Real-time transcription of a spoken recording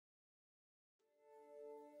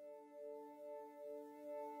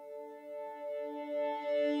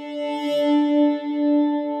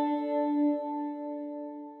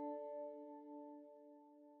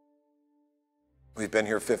We've been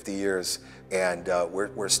here 50 years, and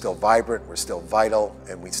we're still vibrant, we're still vital,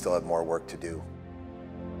 and we still have more work to do.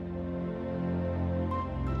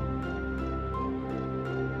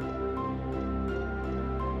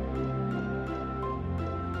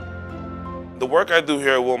 The work I do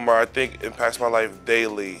here at Wil-Mar, I think, impacts my life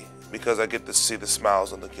daily because I get to see the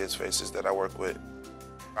smiles on the kids' faces that I work with.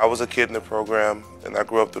 I was a kid in the program, and I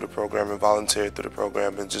grew up through the program and volunteered through the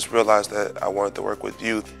program and just realized that I wanted to work with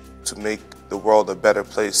youth to make the world a better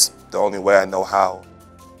place the only way I know how.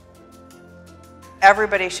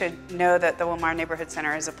 Everybody should know that the Wil-Mar Neighborhood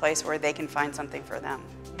Center is a place where they can find something for them.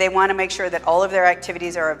 They want to make sure that all of their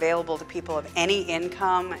activities are available to people of any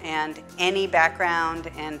income and any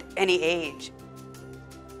background and any age.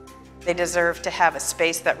 They deserve to have a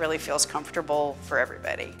space that really feels comfortable for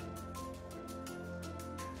everybody.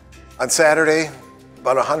 On Saturday,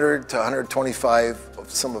 about 100 to 125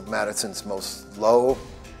 of some of Madison's most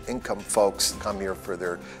low-income folks come here for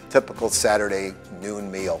their typical Saturday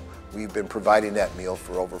noon meal. We've been providing that meal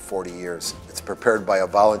for over 40 years. It's prepared by a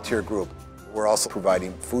volunteer group. We're also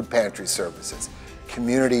providing food pantry services,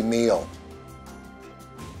 community meal.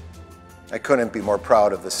 I couldn't be more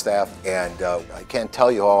proud of the staff, and I can't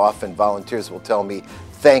tell you how often volunteers will tell me,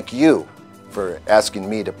 thank you for asking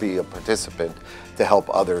me to be a participant to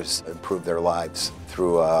help others improve their lives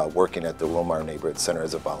through working at the Wil-Mar Neighborhood Center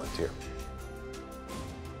as a volunteer.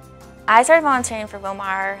 I started volunteering for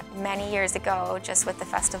Wil-Mar many years ago, just with the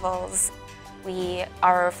festivals. We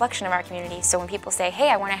are a reflection of our community, so when people say, hey,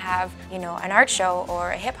 I want to have, an art show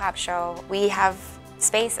or a hip-hop show, we have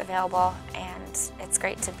space available, and it's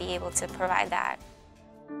great to be able to provide that.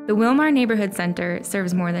 The Wil-Mar Neighborhood Center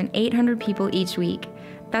serves more than 800 people each week.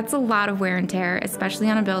 That's a lot of wear and tear, especially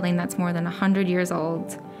on a building that's more than 100 years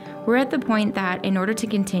old. We're at the point that, in order to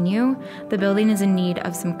continue, the building is in need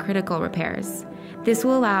of some critical repairs. This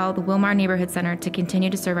will allow the Wil-Mar Neighborhood Center to continue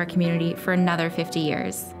to serve our community for another 50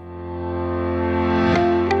 years.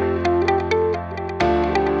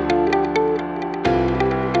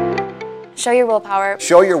 Show your willpower.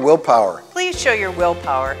 Show your willpower. Please show your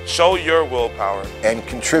willpower. Show your willpower. And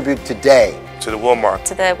contribute today to the Wil-Mar.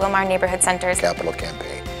 To the Wil-Mar Neighborhood Center's capital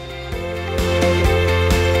campaign.